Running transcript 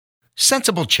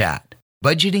Sensible Chat.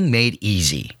 Budgeting made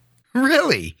easy.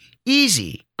 Really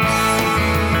easy.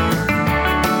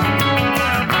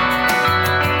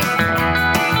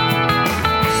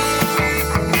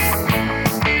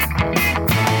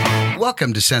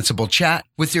 Welcome to Sensible Chat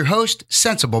with your host,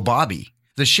 Sensible Bobby,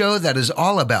 the show that is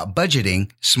all about budgeting,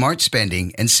 smart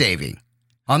spending, and saving.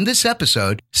 On this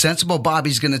episode, Sensible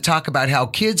Bobby's going to talk about how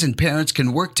kids and parents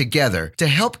can work together to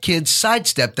help kids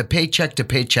sidestep the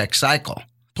paycheck-to-paycheck cycle.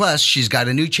 Plus, she's got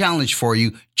a new challenge for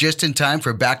you just in time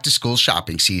for back-to-school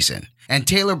shopping season. And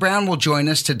Taylor Brown will join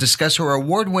us to discuss her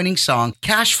award-winning song,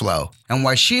 Cash Flow, and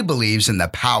why she believes in the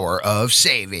power of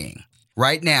saving.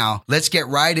 Right now, let's get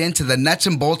right into the nuts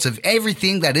and bolts of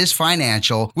everything that is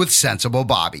financial with Sensible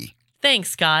Bobby.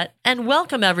 Thanks, Scott, and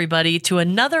welcome everybody to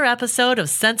another episode of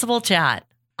Sensible Chat.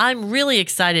 I'm really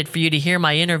excited for you to hear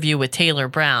my interview with Taylor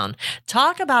Brown.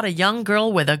 Talk about a young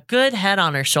girl with a good head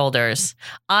on her shoulders.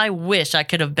 I wish I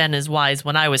could have been as wise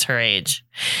when I was her age.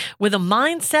 With a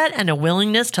mindset and a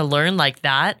willingness to learn like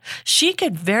that, she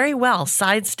could very well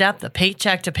sidestep the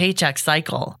paycheck-to-paycheck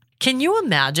cycle. Can you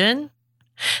imagine?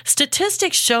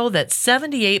 Statistics show that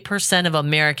 78% of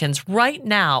Americans right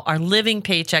now are living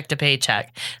paycheck to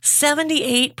paycheck.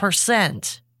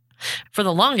 78%. For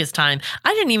the longest time,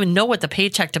 I didn't even know what the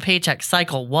paycheck to paycheck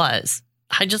cycle was.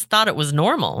 I just thought it was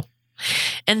normal.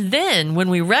 And then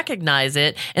when we recognize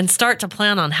it and start to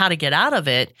plan on how to get out of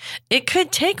it, it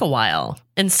could take a while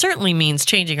and certainly means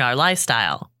changing our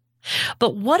lifestyle.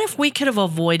 But what if we could have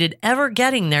avoided ever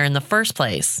getting there in the first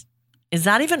place? Is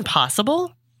that even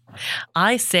possible?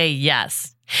 I say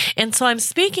yes. And so I'm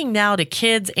speaking now to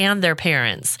kids and their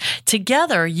parents.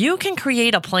 Together, you can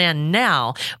create a plan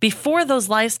now before those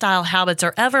lifestyle habits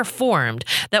are ever formed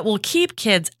that will keep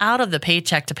kids out of the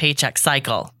paycheck-to-paycheck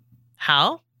cycle.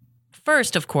 How?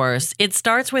 First, of course, it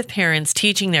starts with parents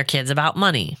teaching their kids about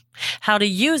money, how to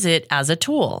use it as a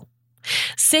tool.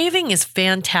 Saving is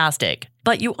fantastic,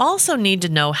 but you also need to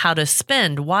know how to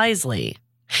spend wisely.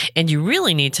 And you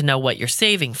really need to know what you're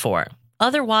saving for.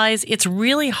 Otherwise, it's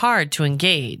really hard to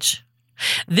engage.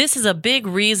 This is a big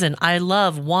reason I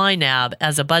love YNAB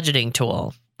as a budgeting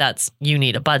tool. That's you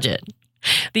need a budget.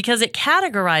 Because it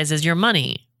categorizes your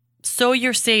money. So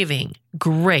you're saving.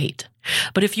 Great.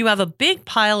 But if you have a big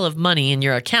pile of money in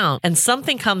your account and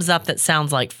something comes up that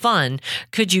sounds like fun,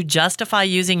 could you justify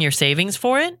using your savings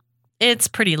for it? It's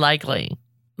pretty likely.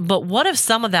 But what if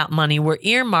some of that money were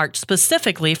earmarked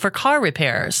specifically for car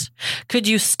repairs? Could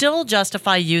you still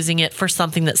justify using it for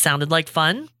something that sounded like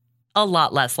fun? A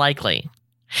lot less likely.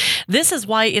 This is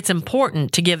why it's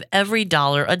important to give every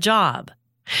dollar a job.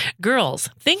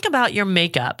 Girls, think about your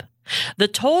makeup. The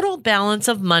total balance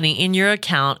of money in your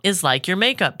account is like your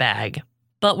makeup bag.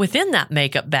 But within that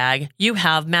makeup bag, you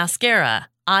have mascara,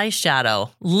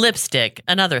 eyeshadow, lipstick,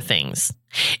 and other things.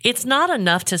 It's not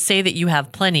enough to say that you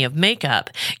have plenty of makeup.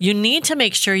 You need to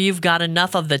make sure you've got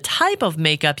enough of the type of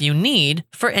makeup you need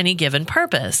for any given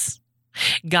purpose.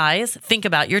 Guys, think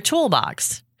about your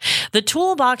toolbox. The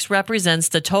toolbox represents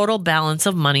the total balance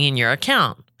of money in your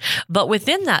account. But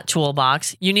within that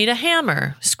toolbox, you need a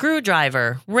hammer,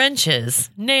 screwdriver, wrenches,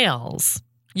 nails.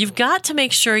 You've got to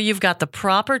make sure you've got the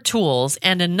proper tools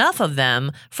and enough of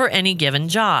them for any given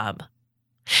job.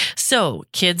 So,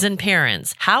 kids and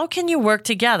parents, how can you work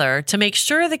together to make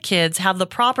sure the kids have the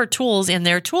proper tools in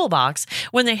their toolbox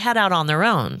when they head out on their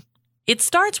own? It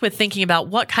starts with thinking about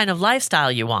what kind of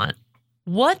lifestyle you want.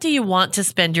 What do you want to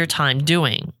spend your time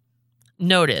doing?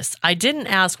 Notice, I didn't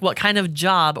ask what kind of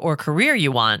job or career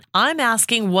you want. I'm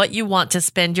asking what you want to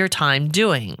spend your time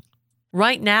doing.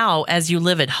 Right now, as you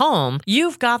live at home,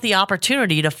 you've got the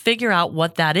opportunity to figure out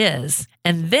what that is,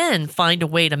 and then find a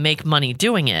way to make money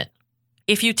doing it.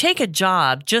 If you take a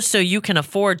job just so you can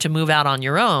afford to move out on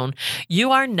your own,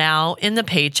 you are now in the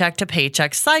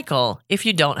paycheck-to-paycheck cycle if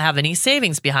you don't have any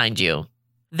savings behind you.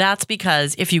 That's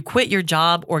because if you quit your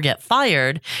job or get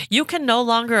fired, you can no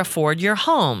longer afford your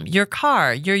home, your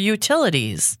car, your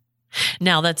utilities.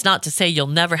 Now, that's not to say you'll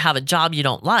never have a job you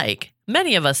don't like.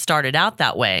 Many of us started out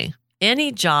that way.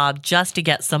 Any job just to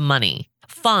get some money.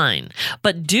 Fine,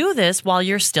 but do this while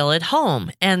you're still at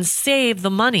home and save the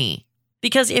money.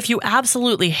 Because if you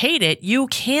absolutely hate it, you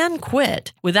can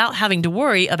quit without having to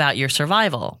worry about your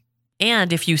survival.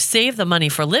 And if you save the money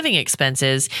for living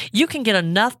expenses, you can get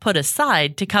enough put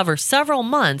aside to cover several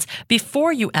months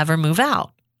before you ever move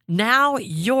out. Now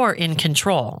you're in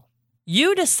control.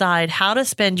 You decide how to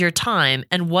spend your time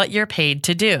and what you're paid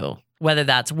to do. Whether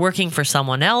that's working for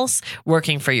someone else,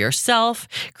 working for yourself,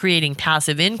 creating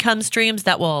passive income streams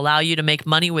that will allow you to make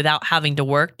money without having to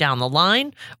work down the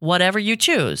line, whatever you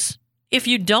choose. If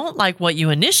you don't like what you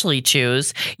initially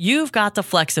choose, you've got the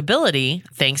flexibility,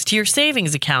 thanks to your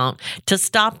savings account, to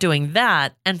stop doing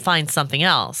that and find something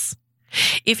else.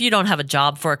 If you don't have a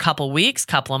job for a couple weeks,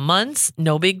 couple of months,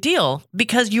 no big deal,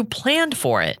 because you planned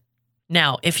for it.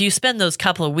 Now, if you spend those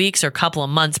couple of weeks or couple of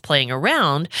months playing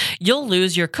around, you'll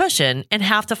lose your cushion and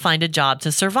have to find a job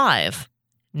to survive.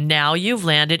 Now you've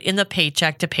landed in the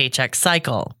paycheck to paycheck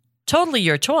cycle. Totally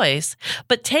your choice,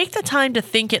 but take the time to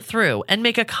think it through and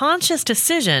make a conscious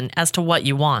decision as to what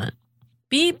you want.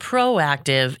 Be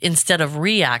proactive instead of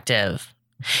reactive.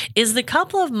 Is the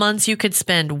couple of months you could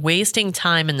spend wasting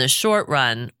time in the short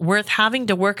run worth having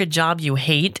to work a job you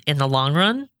hate in the long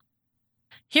run?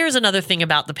 Here's another thing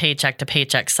about the paycheck to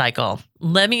paycheck cycle.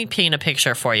 Let me paint a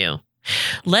picture for you.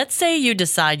 Let's say you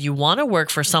decide you want to work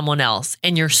for someone else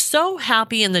and you're so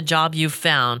happy in the job you've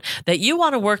found that you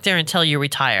want to work there until you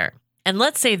retire. And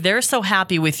let's say they're so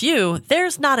happy with you,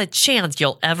 there's not a chance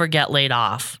you'll ever get laid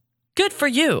off. Good for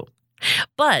you.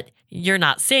 But you're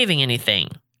not saving anything.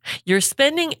 You're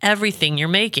spending everything you're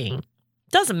making.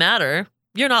 Doesn't matter.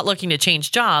 You're not looking to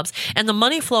change jobs, and the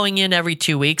money flowing in every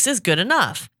 2 weeks is good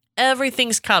enough.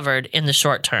 Everything's covered in the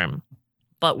short term.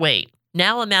 But wait.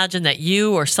 Now imagine that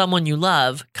you or someone you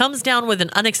love comes down with an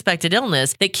unexpected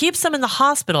illness that keeps them in the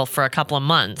hospital for a couple of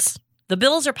months. The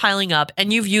bills are piling up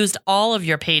and you've used all of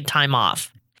your paid time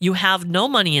off. You have no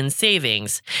money in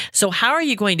savings, so how are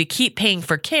you going to keep paying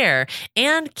for care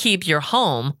and keep your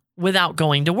home without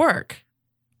going to work?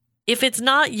 If it's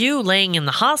not you laying in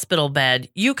the hospital bed,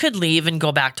 you could leave and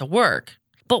go back to work.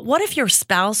 But what if your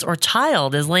spouse or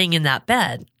child is laying in that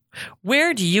bed?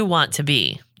 Where do you want to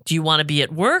be? Do you want to be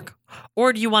at work?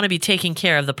 Or do you want to be taking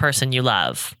care of the person you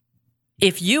love?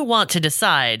 If you want to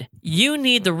decide, you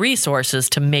need the resources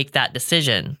to make that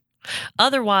decision.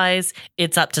 Otherwise,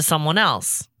 it's up to someone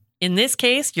else. In this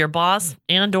case, your boss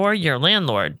and/or your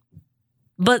landlord.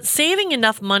 But saving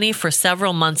enough money for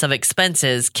several months of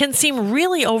expenses can seem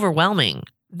really overwhelming.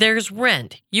 There's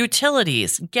rent,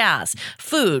 utilities, gas,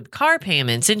 food, car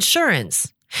payments,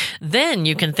 insurance. Then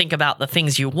you can think about the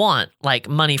things you want, like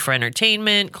money for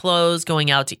entertainment, clothes,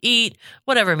 going out to eat,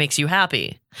 whatever makes you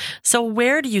happy. So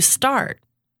where do you start?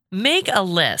 Make a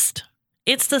list.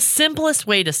 It's the simplest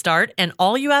way to start, and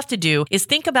all you have to do is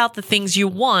think about the things you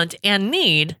want and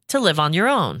need to live on your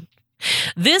own.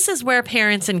 This is where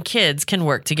parents and kids can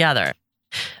work together.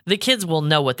 The kids will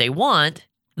know what they want.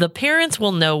 The parents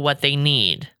will know what they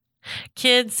need.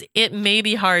 Kids, it may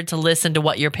be hard to listen to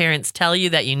what your parents tell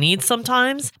you that you need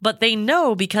sometimes, but they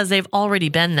know because they've already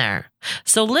been there.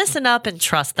 So listen up and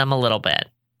trust them a little bit.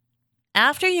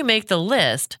 After you make the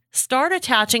list, start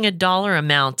attaching a dollar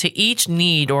amount to each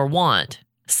need or want.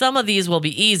 Some of these will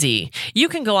be easy. You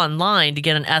can go online to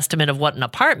get an estimate of what an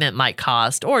apartment might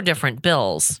cost or different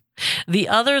bills. The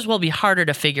others will be harder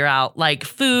to figure out, like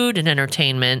food and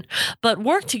entertainment, but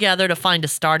work together to find a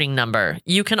starting number.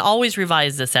 You can always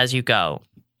revise this as you go.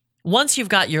 Once you've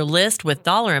got your list with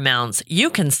dollar amounts,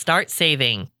 you can start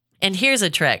saving. And here's a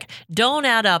trick. Don't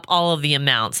add up all of the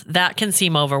amounts. That can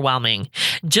seem overwhelming.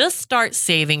 Just start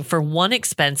saving for one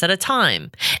expense at a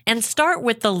time, and start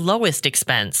with the lowest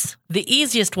expense, the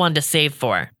easiest one to save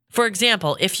for. For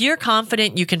example, if you're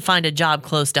confident you can find a job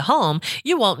close to home,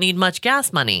 you won't need much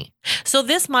gas money. So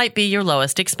this might be your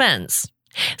lowest expense.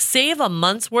 Save a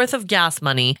month's worth of gas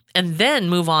money and then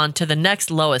move on to the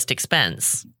next lowest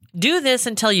expense. Do this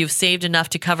until you've saved enough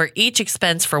to cover each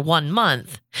expense for 1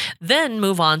 month. Then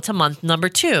move on to month number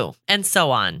 2, and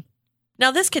so on.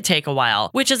 Now, this could take a while,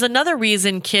 which is another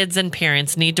reason kids and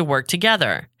parents need to work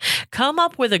together. Come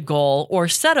up with a goal or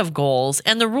set of goals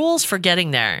and the rules for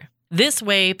getting there. This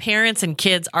way, parents and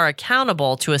kids are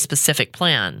accountable to a specific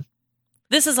plan.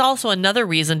 This is also another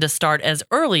reason to start as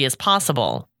early as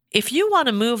possible. If you want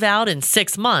to move out in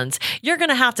 6 months, you're going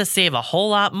to have to save a whole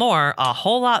lot more, a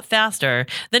whole lot faster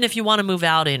than if you want to move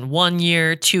out in 1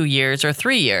 year, 2 years, or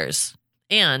 3 years.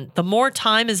 And the more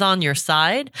time is on your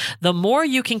side, the more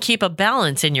you can keep a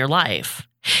balance in your life.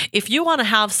 If you want to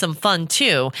have some fun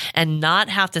too and not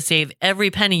have to save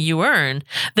every penny you earn,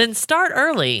 then start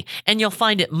early and you'll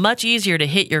find it much easier to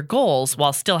hit your goals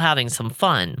while still having some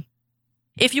fun.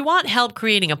 If you want help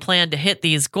creating a plan to hit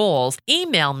these goals,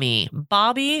 email me,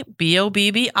 Bobby,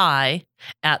 BOBBI,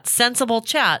 at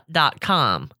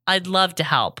sensiblechat.com. I'd love to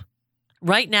help.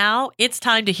 Right now, it's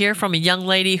time to hear from a young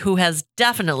lady who has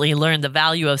definitely learned the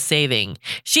value of saving.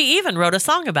 She even wrote a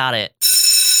song about it.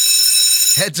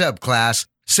 Heads up, class.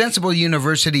 Sensible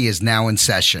University is now in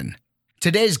session.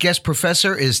 Today's guest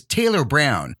professor is Taylor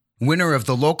Brown, winner of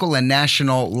the local and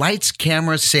national Lights,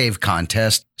 Camera, Save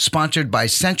contest, sponsored by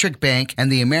Centric Bank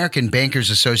and the American Bankers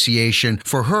Association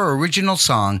for her original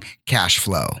song, Cash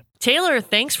Flow. Taylor,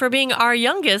 thanks for being our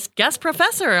youngest guest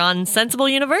professor on Sensible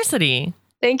University.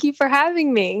 Thank you for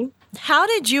having me. How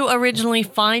did you originally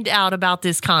find out about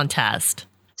this contest?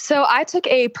 So I took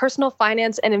a personal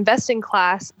finance and investing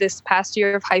class this past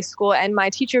year of high school, and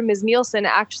my teacher, Ms. Nielsen,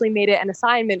 actually made it an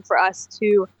assignment for us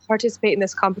to participate in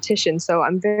this competition. So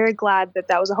I'm very glad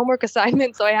that was a homework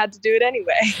assignment, so I had to do it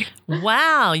anyway.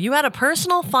 Wow, you had a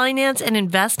personal finance and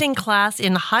investing class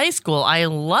in high school. I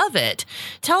love it.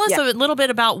 Tell us a little bit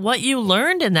about what you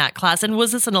learned in that class, and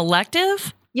was this an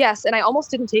elective? Yes, and I almost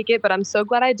didn't take it, but I'm so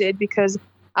glad I did because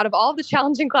out of all the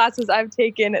challenging classes I've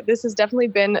taken, this has definitely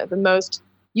been the most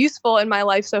useful in my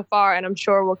life so far, and I'm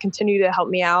sure will continue to help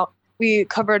me out. We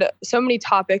covered so many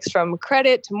topics from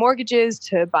credit to mortgages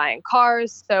to buying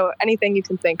cars. So anything you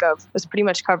can think of was pretty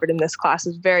much covered in this class.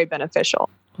 Is very beneficial.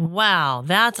 Wow,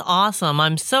 that's awesome.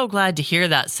 I'm so glad to hear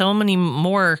that. So many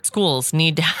more schools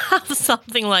need to have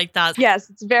something like that. Yes,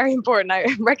 it's very important.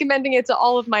 I'm recommending it to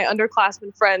all of my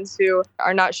underclassmen friends who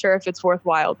are not sure if it's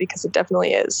worthwhile, because it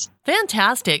definitely is.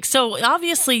 Fantastic. So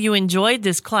obviously you enjoyed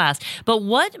this class, but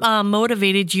what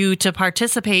motivated you to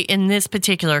participate in this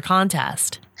particular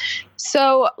contest?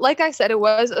 So like I said, it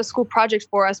was a school project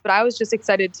for us, but I was just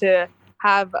excited to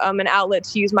have an outlet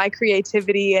to use my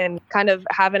creativity and kind of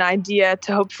have an idea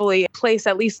to hopefully place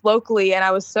at least locally. And I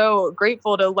was so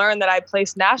grateful to learn that I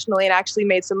placed nationally and actually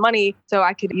made some money so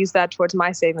I could use that towards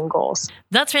my saving goals.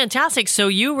 That's fantastic. So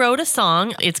you wrote a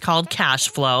song. It's called Cash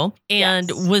Flow. And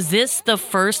Yes. Was this the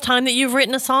first time that you've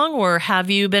written a song, or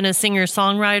have you been a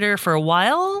singer-songwriter for a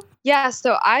while? Yeah,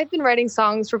 so I've been writing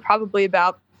songs for probably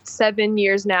about 7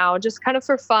 years now, just kind of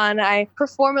for fun. I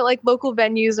perform at like local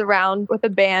venues around with a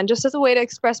band just as a way to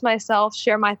express myself,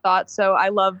 share my thoughts. So I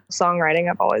love songwriting.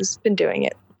 I've always been doing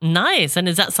it. Nice. And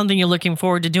is that something you're looking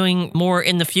forward to doing more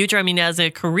in the future? I mean, as a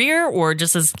career or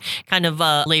just as kind of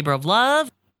a labor of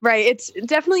love? Right. It's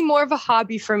definitely more of a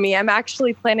hobby for me. I'm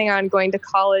actually planning on going to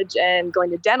college and going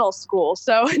to dental school.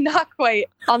 So not quite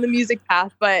on the music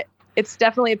path, but it's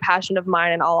definitely a passion of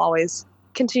mine and I'll always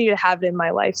continue to have it in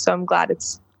my life. So I'm glad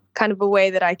it's kind of a way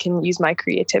that I can use my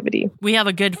creativity. We have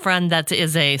a good friend that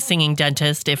is a singing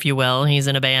dentist, if you will. He's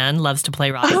in a band, loves to play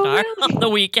rock star on the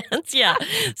weekends. Yeah.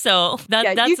 So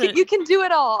that's you can do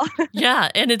it all. Yeah.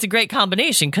 And it's a great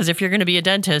combination because if you're going to be a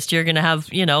dentist, you're going to have,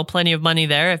 plenty of money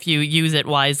there if you use it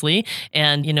wisely.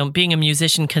 And, being a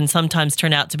musician can sometimes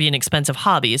turn out to be an expensive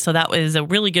hobby. So that was a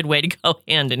really good way to go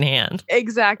hand in hand.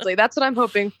 Exactly. That's what I'm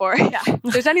hoping for. Yeah.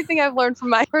 If there's anything I've learned from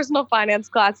my personal finance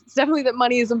class, it's definitely that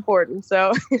money is important.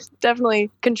 So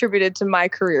definitely contributed to my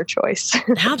career choice.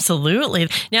 Absolutely.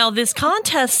 Now, this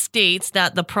contest states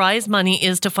that the prize money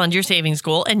is to fund your savings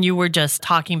goal, and you were just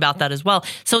talking about that as well.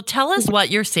 So tell us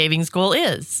what your savings goal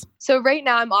is. So right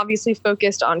now, I'm obviously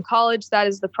focused on college. That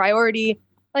is the priority.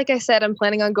 Like I said, I'm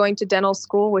planning on going to dental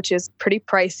school, which is pretty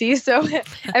pricey. So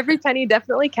every penny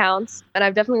definitely counts. And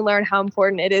I've definitely learned how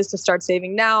important it is to start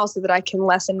saving now so that I can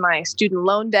lessen my student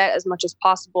loan debt as much as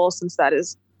possible, since that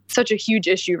is such a huge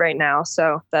issue right now.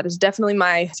 So that is definitely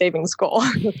my savings goal.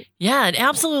 Yeah, and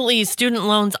absolutely. Student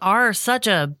loans are such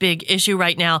a big issue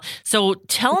right now. So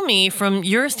tell me, from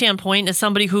your standpoint, as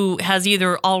somebody who has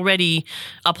either already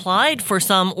applied for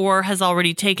some or has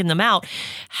already taken them out,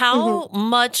 how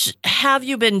much have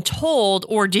you been told,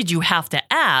 or did you have to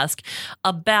ask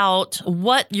about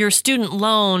what your student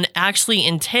loan actually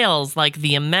entails, like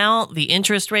the amount, the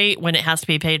interest rate, when it has to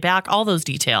be paid back, all those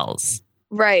details?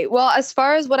 Right. Well, as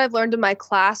far as what I've learned in my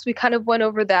class, we kind of went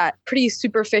over that pretty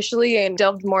superficially and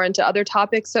delved more into other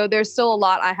topics. So there's still a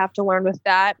lot I have to learn with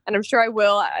that. And I'm sure I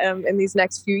will in these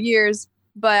next few years.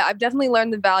 But I've definitely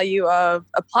learned the value of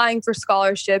applying for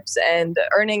scholarships and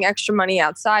earning extra money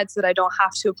outside so that I don't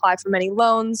have to apply for many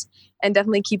loans, and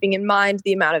definitely keeping in mind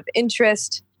the amount of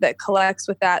interest that collects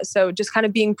with that. So just kind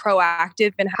of being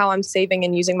proactive in how I'm saving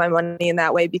and using my money in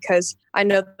that way, because I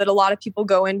know that a lot of people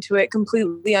go into it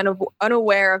completely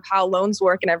unaware of how loans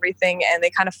work and everything, and they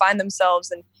kind of find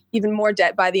themselves in even more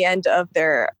debt by the end of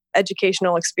their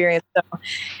educational experience. So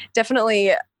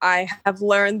definitely I have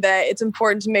learned that it's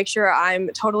important to make sure I'm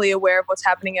totally aware of what's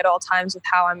happening at all times with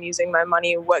how I'm using my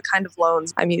money, what kind of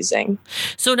loans I'm using.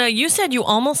 So now you said you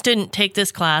almost didn't take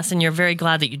this class and you're very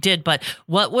glad that you did, but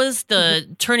what was the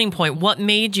turning point? What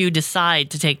made you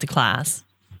decide to take the class?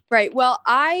 Right. Well,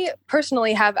 I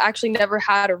personally have actually never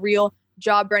had a real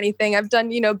job or anything. I've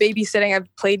done, babysitting.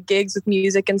 I've played gigs with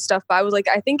music and stuff. But I was like,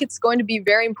 I think it's going to be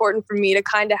very important for me to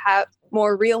kind of have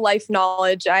more real life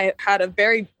knowledge. I had a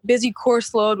very busy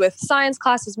course load with science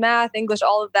classes, math, English,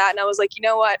 all of that. And I was like, you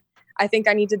know what? I think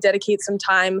I need to dedicate some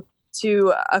time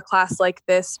to a class like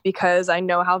this because I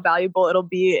know how valuable it'll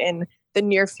be in the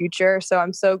near future. So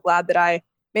I'm so glad that I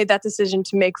made that decision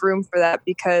to make room for that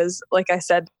because, like I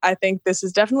said, I think this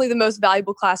is definitely the most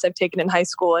valuable class I've taken in high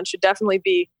school and should definitely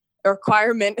be a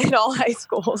requirement in all high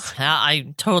schools.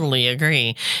 I totally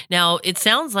agree. Now, it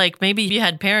sounds like maybe you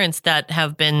had parents that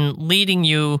have been leading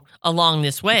you along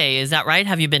this way. Is that right?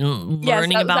 Have you been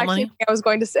learning about money? Yes, I was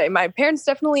going to say, my parents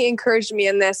definitely encouraged me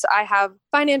in this. I have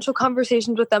financial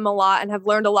conversations with them a lot and have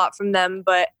learned a lot from them,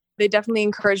 but they definitely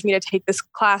encouraged me to take this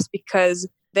class because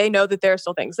they know that there are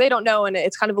still things they don't know, and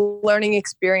it's kind of a learning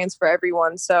experience for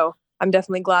everyone. So I'm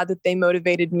definitely glad that they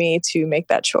motivated me to make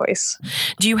that choice.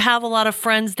 Do you have a lot of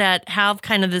friends that have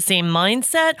kind of the same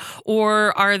mindset,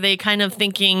 or are they kind of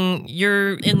thinking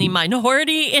you're in the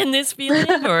minority in this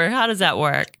feeling, or how does that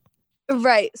work?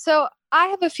 Right. So I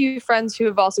have a few friends who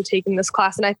have also taken this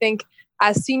class, and I think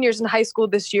as seniors in high school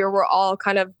this year, we're all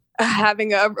kind of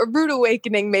having a rude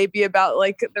awakening maybe about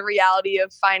like the reality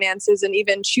of finances and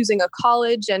even choosing a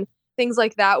college and things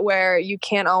like that, where you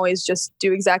can't always just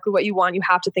do exactly what you want. You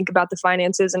have to think about the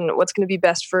finances and what's going to be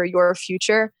best for your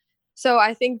future. So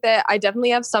I think that I definitely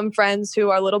have some friends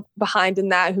who are a little behind in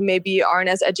that, who maybe aren't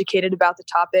as educated about the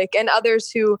topic, and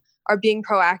others who are being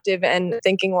proactive and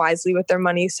thinking wisely with their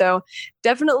money. So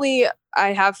definitely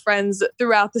I have friends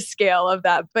throughout the scale of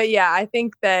that. But yeah, I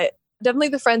think that definitely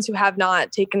the friends who have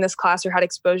not taken this class or had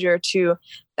exposure to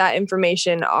that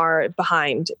information are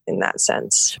behind in that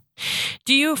sense.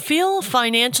 Do you feel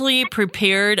financially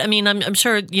prepared? I mean, I'm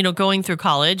sure, going through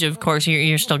college, of course,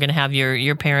 you're still going to have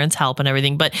your parents' help and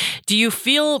everything, but do you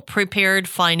feel prepared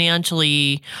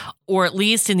financially, or at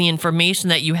least in the information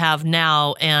that you have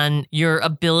now and your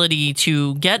ability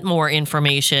to get more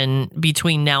information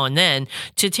between now and then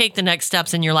to take the next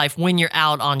steps in your life when you're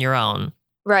out on your own?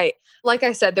 Right. Like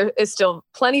I said, there is still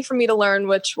plenty for me to learn,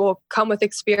 which will come with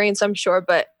experience, I'm sure.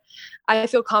 But I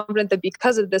feel confident that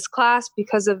because of this class,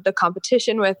 because of the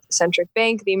competition with Centric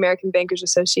Bank, the American Bankers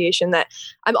Association, that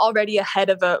I'm already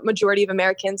ahead of a majority of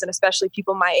Americans, and especially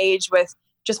people my age, with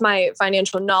just my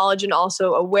financial knowledge and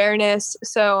also awareness.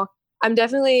 So I'm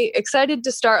definitely excited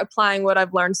to start applying what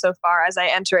I've learned so far as I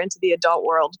enter into the adult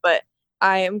world. But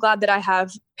I am glad that I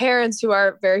have parents who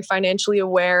are very financially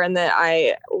aware and that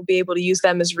I will be able to use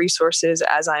them as resources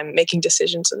as I'm making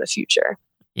decisions in the future.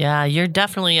 Yeah, you're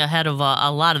definitely ahead of a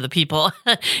lot of the people,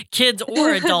 kids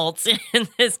or adults in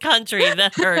this country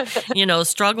that are,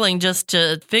 struggling just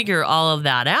to figure all of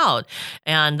that out.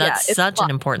 And that's such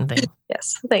an important thing.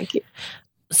 Yes, thank you.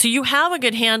 So you have a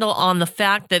good handle on the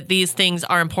fact that these things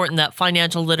are important, that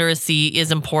financial literacy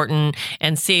is important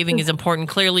and saving is important.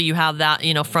 Clearly you have that,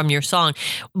 from your song.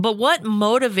 But what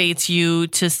motivates you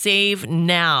to save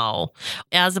now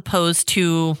as opposed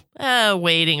to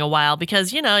waiting a while?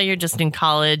 Because, you're just in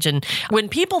college. And when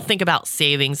people think about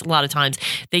savings, a lot of times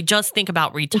they just think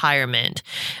about retirement.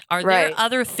 Are there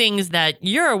other things that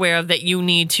you're aware of that you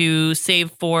need to save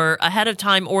for ahead of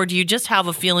time? Or do you just have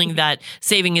a feeling that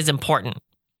saving is important?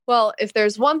 Well, if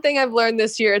there's one thing I've learned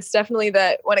this year, it's definitely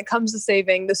that when it comes to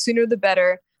saving, the sooner the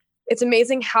better. It's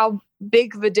amazing how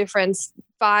big of a difference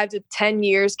 5 to 10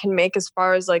 years can make as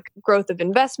far as like growth of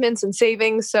investments and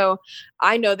savings. So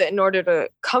I know that in order to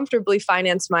comfortably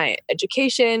finance my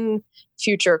education,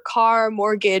 future car,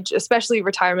 mortgage, especially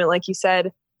retirement, like you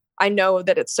said, I know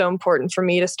that it's so important for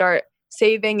me to start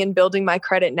saving and building my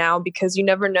credit now, because you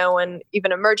never know when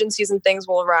even emergencies and things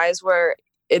will arise, where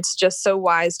it's just so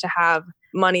wise to have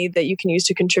money that you can use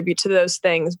to contribute to those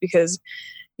things, because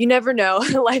you never know.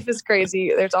 Life is crazy.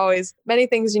 There's always many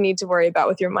things you need to worry about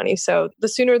with your money. So the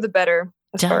sooner the better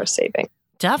as far as saving.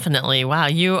 Definitely. Wow.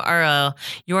 You are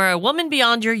a woman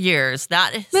beyond your years.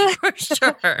 That is for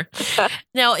sure.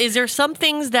 Now, is there some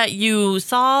things that you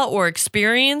saw or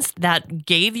experienced that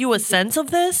gave you a sense of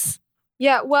this?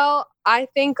 Yeah, well, I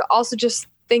think also just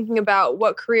thinking about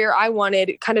what career I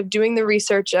wanted, kind of doing the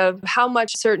research of how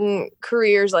much certain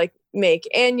careers like make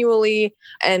annually,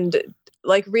 and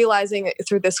like realizing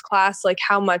through this class, like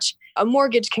how much a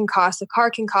mortgage can cost, a car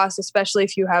can cost, especially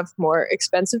if you have more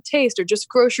expensive taste or just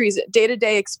groceries,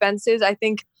 day-to-day expenses. I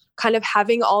think kind of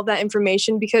having all that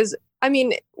information, because I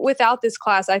mean, without this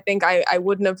class, I think I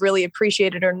wouldn't have really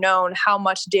appreciated or known how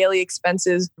much daily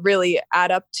expenses really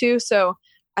add up to. So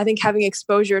I think having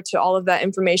exposure to all of that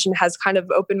information has kind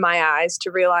of opened my eyes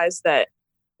to realize that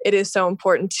it is so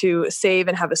important to save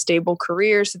and have a stable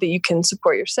career so that you can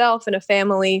support yourself and a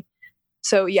family.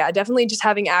 So yeah, definitely just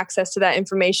having access to that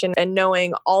information and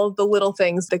knowing all of the little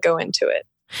things that go into it.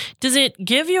 Does it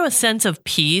give you a sense of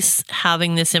peace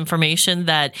having this information,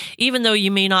 that even though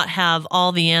you may not have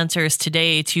all the answers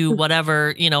today to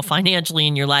whatever, financially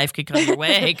in your life could come your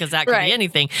way, because that could be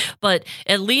anything, but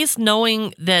at least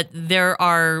knowing that there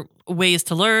are ways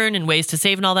to learn and ways to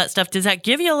save and all that stuff, does that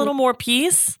give you a little more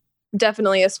peace?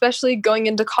 Definitely, especially going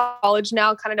into college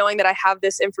now, kind of knowing that I have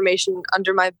this information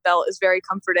under my belt is very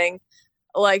comforting.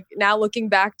 Like now looking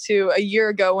back to a year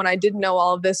ago when I didn't know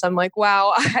all of this, I'm like,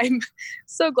 wow, I'm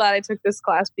so glad I took this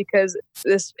class because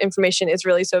this information is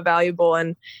really so valuable.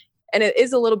 And it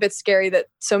is a little bit scary that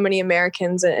so many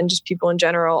Americans and just people in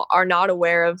general are not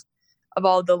aware of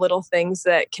all the little things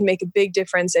that can make a big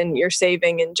difference in your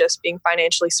saving and just being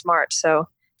financially smart. So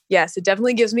yes, it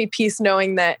definitely gives me peace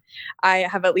knowing that I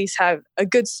have at least have a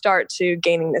good start to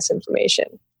gaining this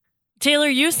information. Taylor,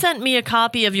 you sent me a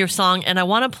copy of your song, and I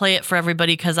want to play it for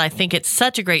everybody because I think it's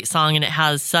such a great song and it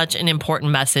has such an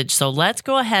important message. So let's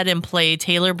go ahead and play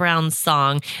Taylor Brown's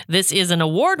song. This is an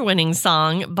award-winning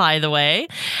song, by the way,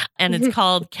 and it's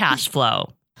called Cash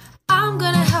Flow. I'm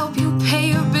gonna help you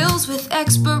pay your bills with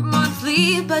expert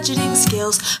monthly budgeting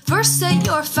skills. First, set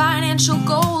your financial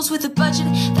goals with a budget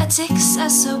that's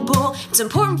accessible. It's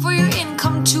important for your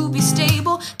income to be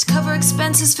stable, to cover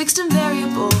expenses fixed and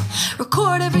variable.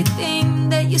 Record everything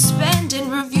that you spend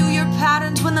and review your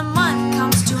patterns when the month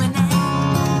comes to an end.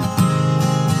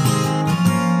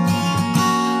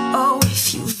 Oh,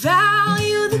 if you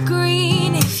value the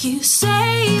green, if you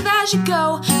save as you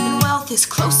go, then wealth is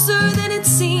closer than it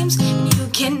seems, and you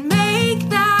can make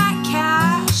that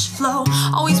cash flow.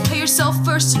 Always pay yourself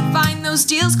first and find those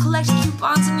deals. Collect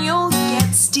coupons and you'll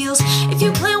get steals. If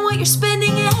you plan what you're spending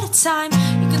ahead of time,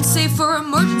 you can save for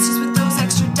emergencies with those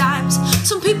extra dimes.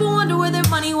 Some people wonder where their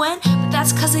money went, but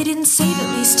that's cause they didn't save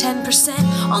at least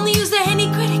 10%. Only use the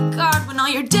handy credit card when all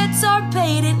your debts are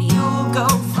paid and you'll go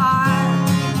far.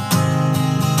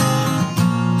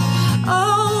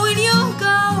 Oh, and you'll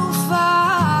go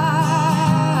far.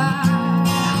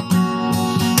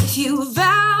 If you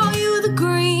value the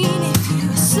green, if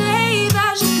you save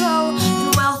as you go,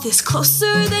 then wealth is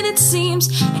closer than it seems,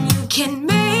 and you can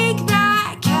make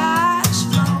that cash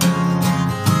flow.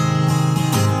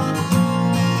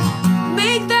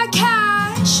 Make that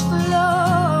cash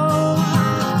flow.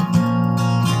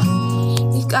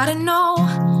 You've gotta know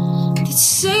that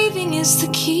saving is the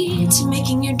key to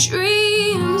making your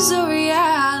dreams a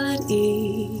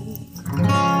reality.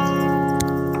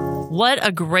 What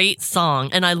a great song.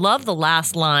 And I love the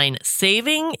last line,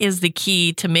 saving is the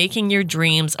key to making your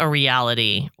dreams a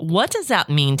reality. What does that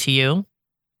mean to you?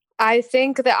 I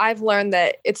think that I've learned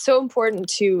that it's so important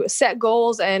to set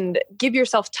goals and give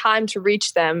yourself time to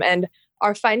reach them. And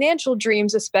our financial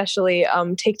dreams especially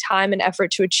take time and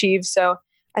effort to achieve. So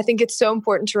I think it's so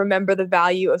important to remember the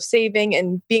value of saving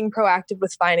and being proactive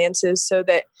with finances so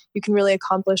that you can really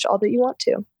accomplish all that you want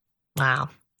to. Wow.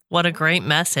 What a great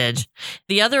message.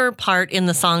 The other part in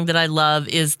the song that I love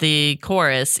is the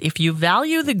chorus. If you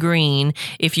value the green,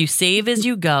 if you save as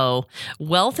you go,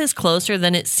 wealth is closer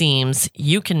than it seems.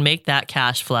 You can make that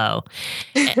cash flow.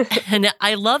 And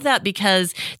I love that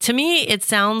because to me, it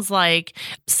sounds like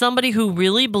somebody who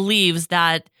really believes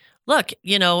that, look,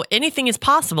 you know, anything is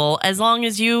possible as long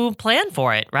as you plan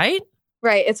for it, right?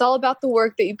 Right. It's all about the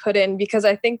work that you put in, because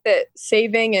I think that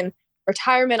saving and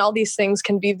retirement, all these things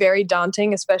can be very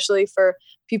daunting, especially for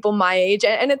people my age.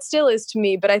 And it still is to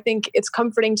me. But I think it's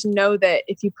comforting to know that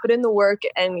if you put in the work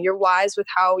and you're wise with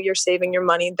how you're saving your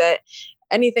money, that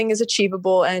anything is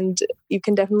achievable and you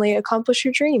can definitely accomplish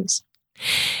your dreams.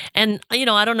 And, you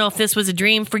know, I don't know if this was a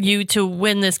dream for you to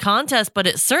win this contest, but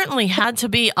it certainly had to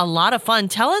be a lot of fun.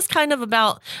 Tell us kind of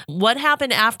about what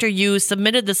happened after you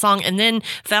submitted the song and then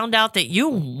found out that you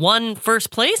won first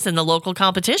place in the local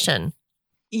competition.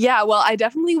 Yeah, well, I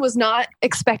definitely was not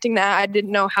expecting that. I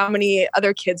didn't know how many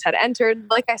other kids had entered.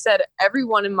 Like I said,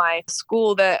 everyone in my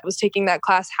school that was taking that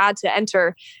class had to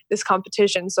enter this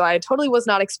competition. So I totally was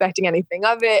not expecting anything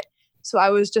of it. So I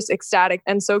was just ecstatic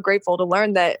and so grateful to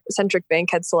learn that Centric Bank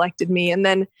had selected me. And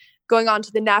then going on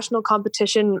to the national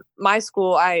competition, my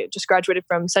school, I just graduated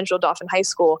from Central Dauphin High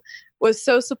School, was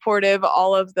so supportive.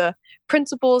 All of the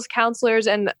principals, counselors,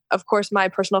 and of course, my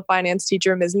personal finance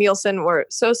teacher, Ms. Nielsen, were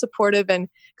so supportive and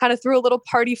kind of threw a little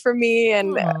party for me.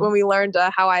 And when we learned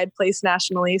how I had placed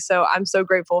nationally. So I'm so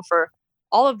grateful for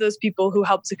all of those people who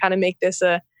helped to kind of make this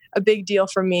a big deal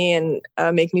for me and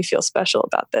make me feel special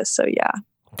about this. So yeah.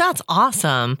 That's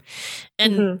awesome.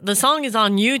 And the song is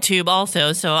on YouTube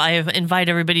also. So I invite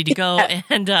everybody to go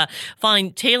and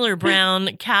find Taylor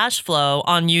Brown Cash Flow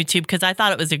on YouTube, because I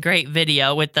thought it was a great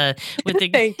video with the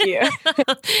Thank you.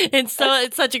 And so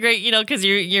it's such a great, you know, because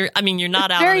you're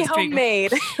not out very on the street.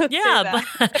 homemade. Yeah,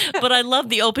 but I love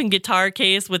the open guitar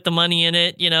case with the money in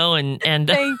it, you know, and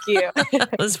Thank you.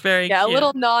 It was very cute. A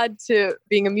little nod to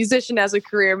being a musician as a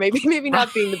career, maybe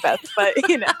not being the best, but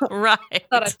you know, right.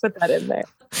 Thought I'd put that in there.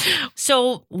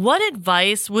 So what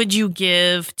advice would you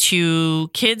give to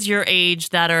kids your age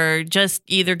that are just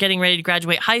either getting ready to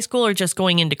graduate high school or just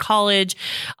going into college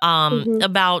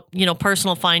about,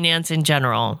 personal finance in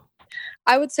general?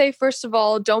 I would say, first of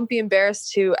all, don't be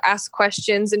embarrassed to ask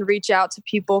questions and reach out to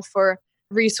people for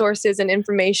resources and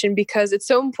information, because it's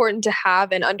so important to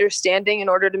have an understanding in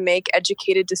order to make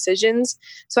educated decisions.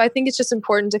 So I think it's just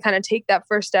important to kind of take that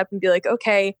first step and be like,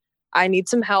 okay, I need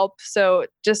some help. So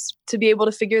just to be able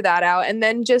to figure that out, and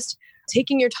then just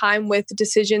taking your time with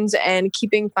decisions and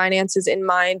keeping finances in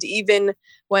mind, even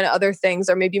when other things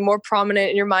are maybe more prominent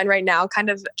in your mind right now, kind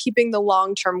of keeping the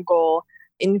long-term goal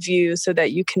in view so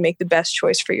that you can make the best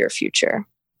choice for your future.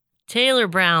 Taylor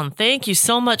Brown, thank you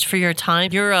so much for your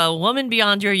time. You're a woman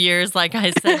beyond your years, like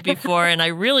I said before, and I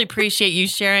really appreciate you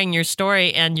sharing your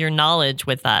story and your knowledge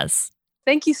with us.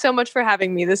 Thank you so much for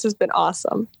having me. This has been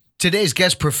awesome. Today's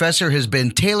guest professor has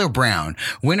been Taylor Brown,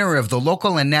 winner of the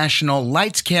local and national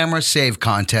Lights Camera Save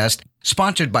contest,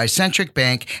 sponsored by Centric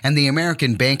Bank and the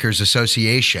American Bankers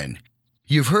Association.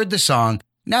 You've heard the song.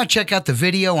 Now check out the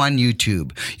video on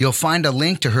YouTube. You'll find a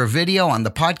link to her video on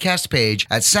the podcast page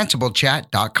at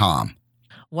sensible-chat.com.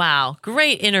 Wow,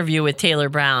 great interview with Taylor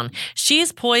Brown.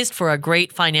 She's poised for a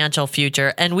great financial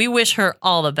future, and we wish her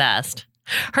all the best.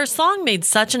 Her song made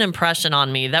such an impression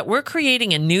on me that we're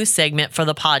creating a new segment for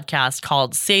the podcast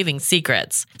called Saving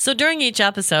Secrets. So during each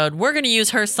episode, we're going to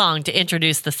use her song to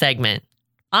introduce the segment.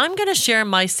 I'm going to share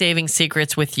my saving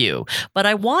secrets with you, but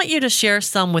I want you to share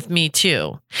some with me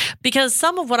too, because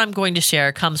some of what I'm going to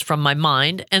share comes from my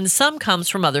mind and some comes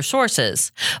from other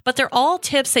sources, but they're all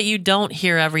tips that you don't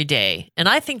hear every day, and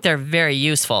I think they're very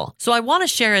useful. So I want to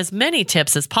share as many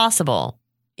tips as possible.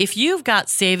 If you've got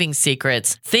saving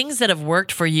secrets, things that have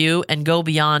worked for you and go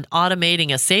beyond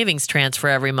automating a savings transfer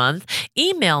every month,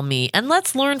 email me and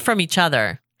let's learn from each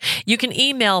other. You can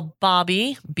email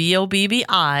Bobby,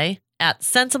 B-O-B-B-I, at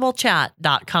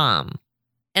sensible-chat.com.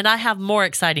 And I have more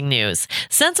exciting news.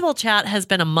 Sensible Chat has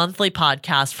been a monthly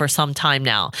podcast for some time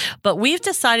now, but we've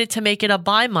decided to make it a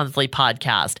bi-monthly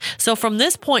podcast. So from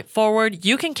this point forward,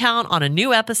 you can count on a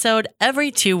new episode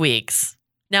every 2 weeks.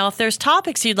 Now, if there's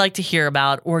topics you'd like to hear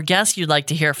about or guests you'd like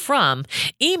to hear from,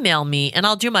 email me and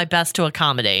I'll do my best to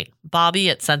accommodate. Bobby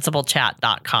at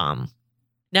sensible-chat.com.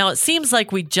 Now, it seems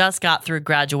like we just got through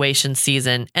graduation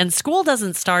season and school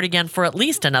doesn't start again for at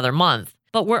least another month,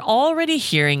 but we're already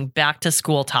hearing back to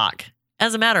school talk.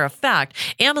 As a matter of fact,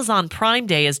 Amazon Prime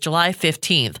Day is July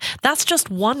 15th. That's just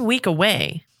 1 week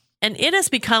away. And it has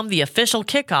become the official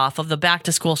kickoff of the back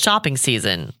to school shopping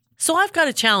season. So I've got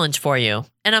a challenge for you,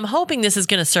 and I'm hoping this is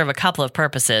going to serve a couple of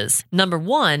purposes. Number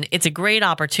one, it's a great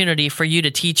opportunity for you to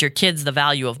teach your kids the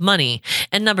value of money.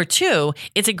 And number two,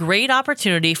 it's a great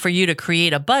opportunity for you to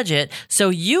create a budget so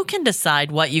you can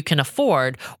decide what you can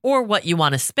afford or what you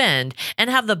want to spend and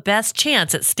have the best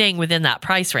chance at staying within that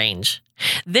price range.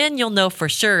 Then you'll know for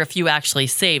sure if you actually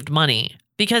saved money,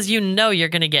 because you know you're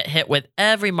going to get hit with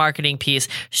every marketing piece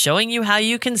showing you how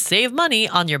you can save money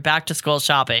on your back to school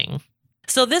shopping.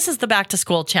 So this is the Back to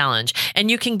School Challenge,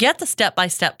 and you can get the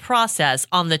step-by-step process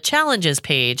on the challenges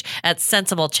page at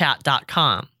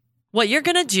sensible-chat.com. What you're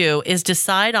going to do is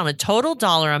decide on a total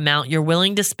dollar amount you're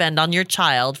willing to spend on your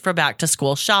child for back to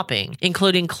school shopping,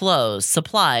 including clothes,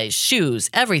 supplies, shoes,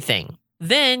 everything.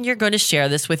 Then you're going to share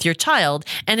this with your child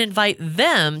and invite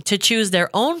them to choose their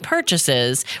own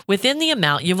purchases within the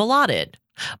amount you've allotted.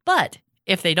 But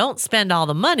if they don't spend all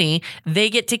the money, they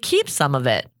get to keep some of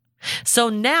it. So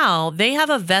now they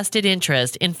have a vested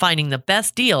interest in finding the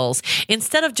best deals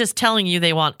instead of just telling you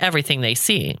they want everything they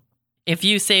see. If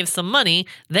you save some money,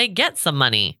 they get some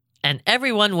money, and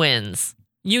everyone wins.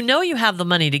 You know you have the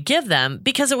money to give them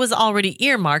because it was already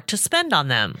earmarked to spend on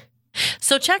them.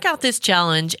 So check out this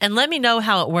challenge and let me know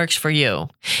how it works for you.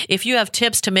 If you have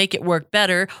tips to make it work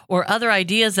better or other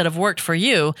ideas that have worked for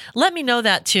you, let me know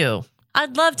that too.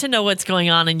 I'd love to know what's going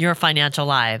on in your financial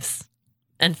lives.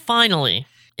 And finally,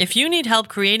 if you need help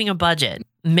creating a budget,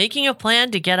 making a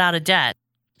plan to get out of debt,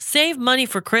 save money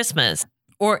for Christmas,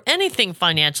 or anything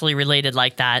financially related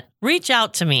like that, reach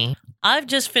out to me. I've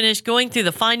just finished going through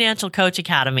the Financial Coach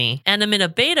Academy, and I'm in a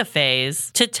beta phase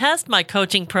to test my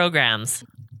coaching programs.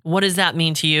 What does that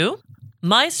mean to you?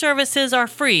 My services are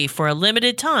free for a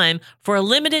limited time for a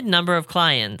limited number of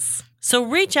clients. So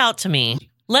reach out to me.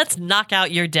 Let's knock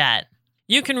out your debt.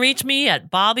 You can reach me at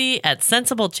Bobby at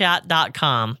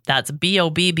sensible-chat.com. That's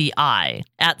B-O-B-B-I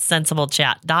at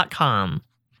sensible-chat.com.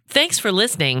 Thanks for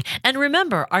listening, and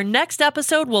remember, our next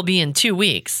episode will be in 2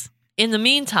 weeks. In the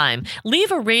meantime,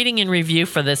 leave a rating and review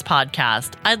for this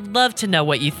podcast. I'd love to know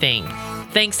what you think.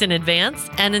 Thanks in advance,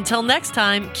 and until next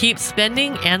time, keep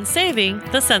spending and saving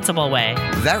the sensible way.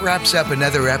 That wraps up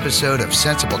another episode of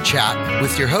Sensible Chat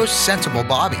with your host, Sensible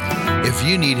Bobby. If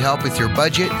you need help with your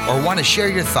budget or want to share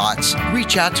your thoughts,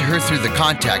 reach out to her through the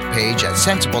contact page at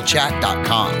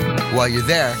sensiblechat.com. While you're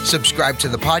there, subscribe to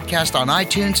the podcast on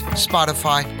iTunes,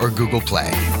 Spotify, or Google Play.